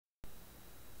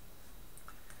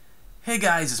Hey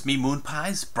guys, it's me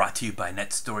Moonpies, brought to you by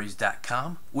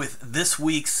netstories.com with this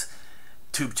week's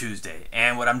Tube Tuesday.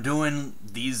 And what I'm doing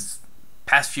these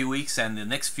past few weeks and the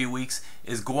next few weeks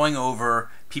is going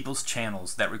over people's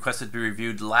channels that requested to be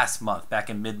reviewed last month. Back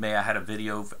in mid-May I had a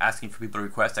video asking for people to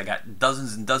request. I got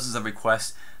dozens and dozens of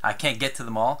requests. I can't get to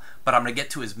them all, but I'm going to get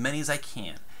to as many as I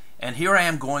can. And here I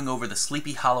am going over the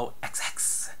Sleepy Hollow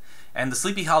XX. And the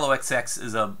Sleepy Hollow XX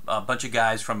is a bunch of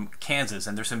guys from Kansas,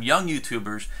 and there's some young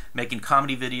YouTubers making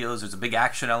comedy videos. There's a big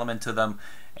action element to them,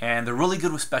 and they're really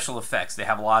good with special effects. They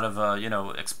have a lot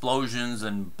of explosions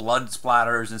and blood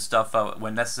splatters and stuff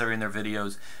when necessary in their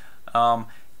videos. And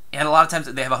a lot of times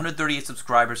they have 138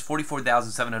 subscribers,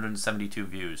 44,772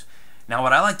 views. Now,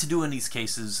 what I like to do in these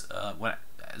cases,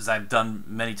 as I've done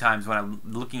many times when I'm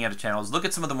looking at a channel, is look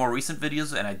at some of the more recent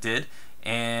videos, and I did,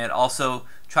 and also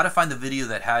try to find the video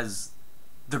that has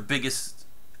their biggest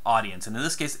audience. And in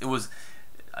this case, it was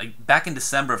back in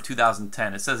December of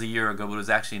 2010. It says a year ago, but it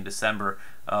was actually in December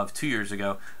of 2 years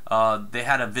ago. They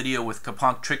had a video with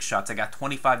Kapunk trick shots. I got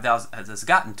 25,000. It's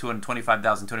gotten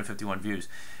 225,251 views.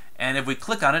 And if we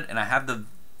click on it, and I have the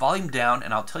volume down,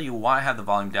 and I'll tell you why I have the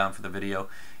volume down for the video.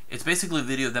 It's basically a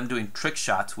video of them doing trick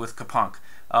shots with Kapunk,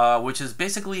 which is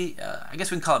basically, I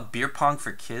guess we can call it beer pong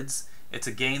for kids. It's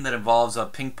a game that involves a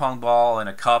ping pong ball and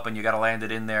a cup, and you got to land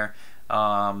it in there.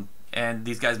 And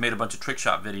these guys made a bunch of trick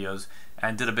shot videos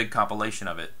and did a big compilation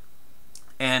of it.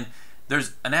 And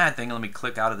there's an ad thing. Let me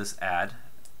click out of this ad.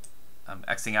 I'm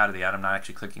Xing out of the ad. I'm not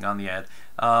actually clicking on the ad.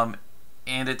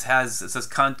 And it says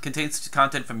contains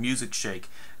content from Music Shake,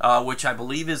 which I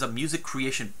believe is a music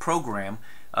creation program.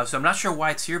 So I'm not sure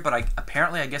why it's here, but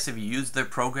apparently I guess if you use their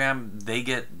program, they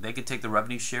could take the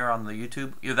revenue share on the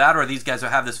YouTube. Either that, or these guys will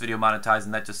have this video monetized,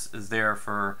 and that just is there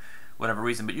for whatever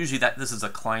reason. But usually this is a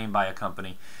claim by a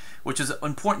company, which is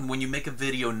important when you make a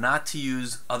video not to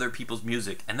use other people's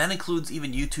music, and that includes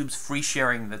even YouTube's free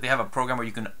sharing. That they have a program where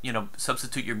you can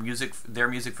substitute your music, their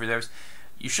music for theirs.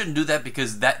 You shouldn't do that,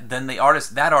 because then that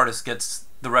artist gets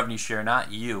the revenue share,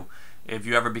 not you, if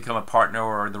you ever become a partner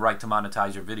or the right to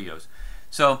monetize your videos.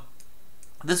 So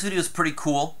this video is pretty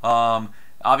cool.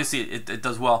 Obviously it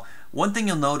does well. One thing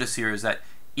you'll notice here is that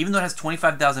even though it has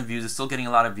 25,000 views, it's still getting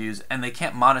a lot of views, and they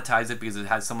can't monetize it because it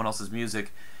has someone else's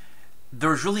music.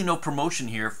 There's really no promotion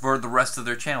here for the rest of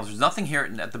their channels. There's nothing here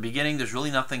at the beginning. There's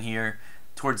really nothing here.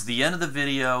 Towards the end of the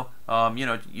video,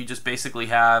 you just basically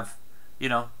have,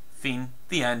 fiend,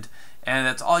 the end, and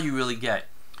that's all you really get.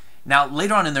 Now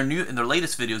later on in their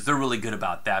latest videos, they're really good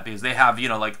about that, because they have,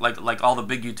 like all the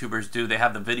big YouTubers do, they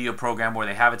have the video program where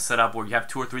they have it set up where you have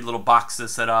 2 or 3 little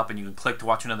boxes set up, and you can click to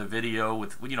watch another video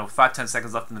with 5-10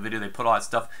 seconds left in the video. They put all that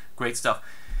stuff, great stuff.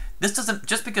 This doesn't,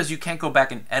 just because you can't go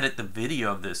back and edit the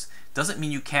video of this doesn't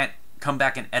mean you can't come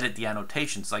back and edit the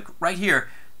annotations. Like right here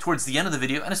towards the end of the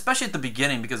video, and especially at the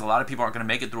beginning, because a lot of people aren't going to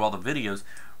make it through all the videos,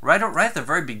 right at the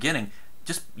very beginning,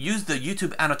 just use the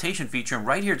YouTube annotation feature, and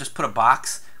right here just put a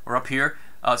box or up here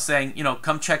saying,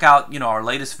 come check out, our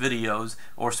latest videos,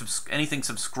 or anything,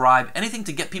 subscribe, anything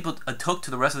to get people hooked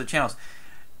to the rest of the channels.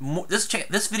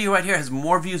 This video right here has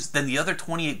more views than the other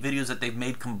 28 videos that they've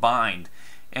made combined.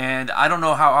 And I don't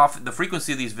know how often, the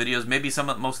frequency of these videos, maybe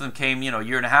most of them came, a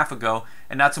year and a half ago,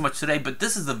 and not so much today, but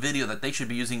this is the video that they should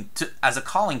be using as a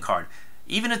calling card.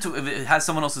 Even if it has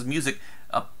someone else's music,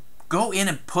 go in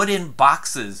and put in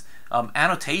boxes,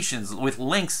 annotations with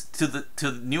links to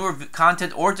the newer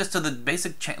content, or just to the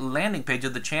basic landing page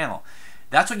of the channel.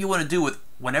 That's what you want to do with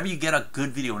whenever you get a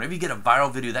good video, whenever you get a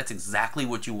viral video. That's exactly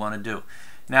what you want to do.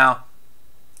 Now,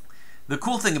 the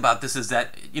cool thing about this is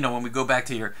that, when we go back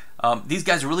to here, these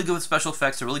guys are really good with special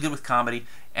effects. They're really good with comedy.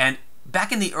 And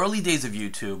back in the early days of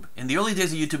YouTube,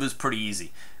 it was pretty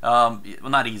easy. Well,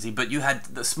 not easy, but you had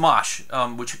the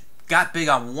Smosh, which got big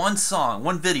on one song,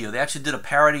 one video. They actually did a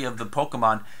parody of the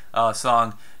Pokemon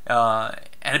song,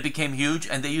 and it became huge,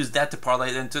 and they used that to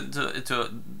parlay into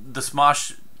the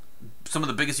Smosh, some of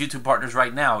the biggest YouTube partners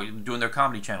right now doing their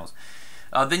comedy channels.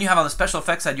 Then you have on the special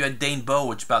effects side, you had Dane Bow,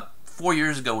 which about 4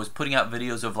 years ago was putting out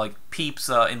videos of like peeps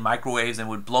in microwaves and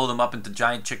would blow them up into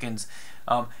giant chickens.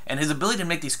 And his ability to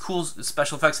make these cool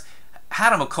special effects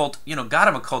had him got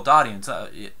him a cult audience.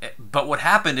 But what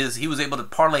happened is he was able to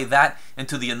parlay that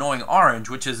into the Annoying Orange,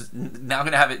 which is now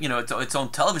going to have its own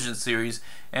television series,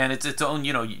 and its own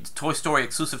Toy Story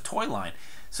exclusive toy line.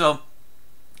 So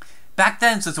back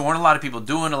then, since there weren't a lot of people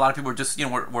doing, a lot of people were just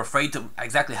were afraid to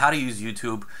exactly how to use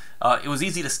YouTube. It was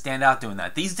easy to stand out doing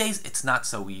that. These days, it's not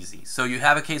so easy. So you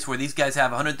have a case where these guys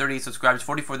have 138 subscribers,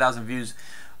 44,000 views.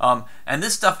 And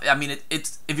this stuff, I mean,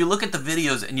 it's if you look at the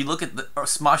videos and you look at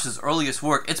Smosh's earliest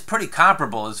work, it's pretty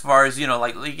comparable as far as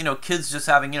kids just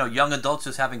having young adults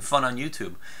just having fun on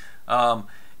YouTube.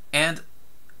 And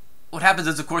what happens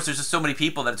is, of course, there's just so many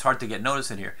people that it's hard to get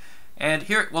noticed in here. And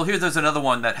here there's another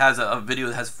one that has a video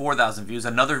that has 4,000 views.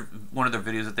 Another one of their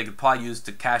videos that they could probably use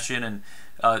to cash in and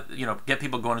get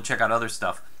people going to check out other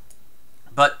stuff.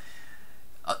 But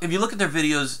if you look at their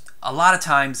videos, a lot of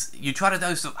times you try to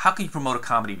do, so how can you promote a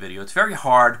comedy video? It's very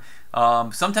hard.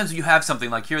 Sometimes you have something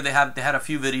like here they had a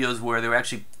few videos where they were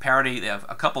actually they have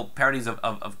a couple parodies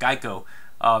of Geico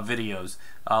videos,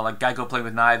 like Geico playing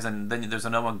with knives, and then there's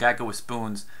another one, Geico with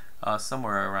spoons,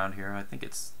 somewhere around here. I think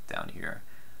it's down here.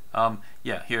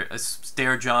 Yeah, here, a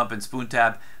stair jump and spoon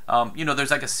tab.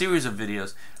 There's like a series of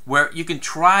videos where you can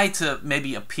try to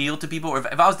maybe appeal to people. Or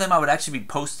if I was them, I would actually be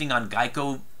posting on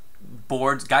Geico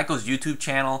boards, Geico's YouTube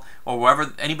channel, or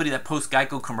wherever, anybody that posts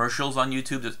Geico commercials on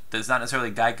YouTube that's not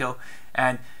necessarily Geico,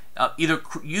 and either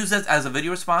use it as a video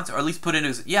response, or at least put in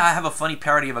as, yeah, I have a funny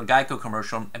parody of a Geico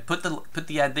commercial, and put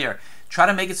the ad there. Try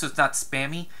to make it so it's not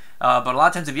spammy. But a lot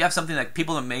of times, if you have something that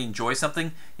people that may enjoy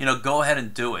something, go ahead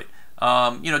and do it.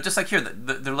 Just like here,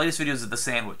 their latest videos is the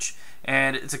sandwich,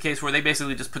 and it's a case where they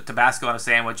basically just put Tabasco on a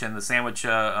sandwich, and the sandwich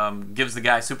gives the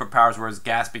guy superpowers, whereas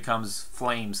gas becomes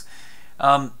flames.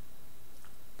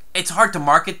 It's hard to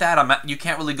market that. You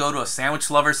can't really go to a sandwich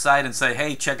lover site and say,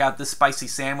 hey, check out this spicy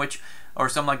sandwich or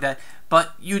something like that.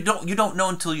 But you don't know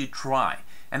until you try.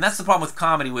 And that's the problem with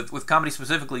comedy. With comedy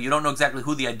specifically, you don't know exactly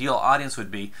who the ideal audience would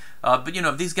be. But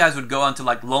if these guys would go onto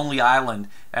like Lonely Island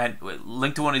and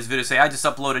link to one of these videos, say, I just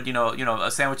uploaded a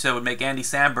sandwich that would make Andy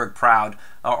Samberg proud,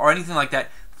 or anything like that.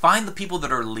 Find the people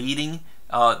that are leading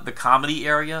the comedy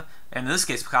area, and in this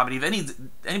case, comedy. If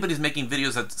anybody's making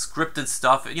videos of scripted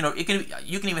stuff, you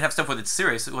can even have stuff where it's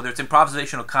serious, whether it's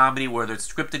improvisational comedy, whether it's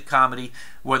scripted comedy,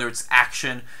 whether it's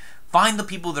action. Find the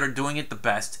people that are doing it the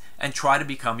best and try to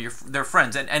become their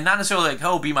friends. And not necessarily like,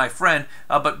 oh, be my friend,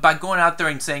 but by going out there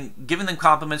and saying, giving them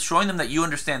compliments, showing them that you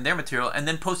understand their material, and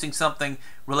then posting something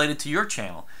related to your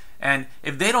channel. And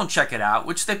if they don't check it out,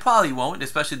 which they probably won't,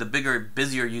 especially the bigger,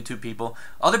 busier YouTube people,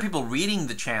 other people reading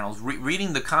the channels,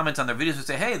 reading the comments on their videos would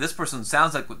say, hey, this person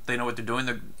sounds like they know what they're doing.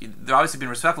 They're obviously being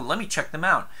respectful. Let me check them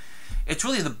out. It's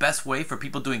really the best way for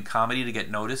people doing comedy to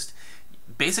get noticed.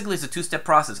 Basically, it's a two-step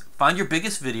process. Find your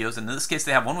biggest videos, and in this case,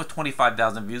 they have one with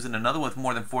 25,000 views and another with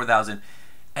more than 4,000,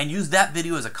 and use that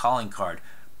video as a calling card.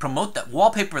 Promote that,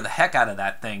 wallpaper the heck out of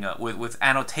that thing with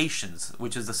annotations,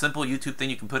 which is the simple YouTube thing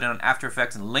you can put in on After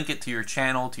Effects and link it to your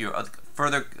channel, to your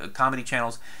further comedy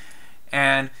channels,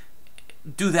 and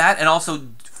do that. And also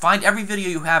find every video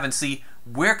you have and see,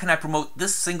 where can I promote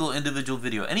this single individual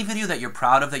video? Any video that you're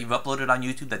proud of that you've uploaded on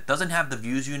YouTube that doesn't have the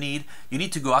views you need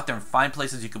to go out there and find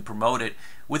places you can promote it.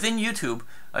 Within YouTube,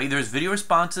 either as video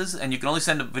responses, and you can only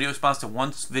send a video response to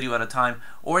one video at a time,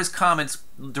 or as comments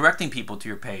directing people to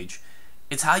your page.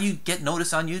 It's how you get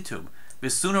noticed on YouTube.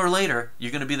 Because sooner or later,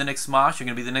 you're going to be the next Smosh, you're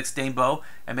going to be the next Dane Bow,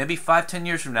 and maybe 5-10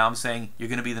 years from now, I'm saying you're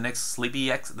going to be the next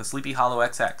the Sleepy Hollow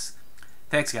XX.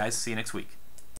 Thanks, guys. See you next week.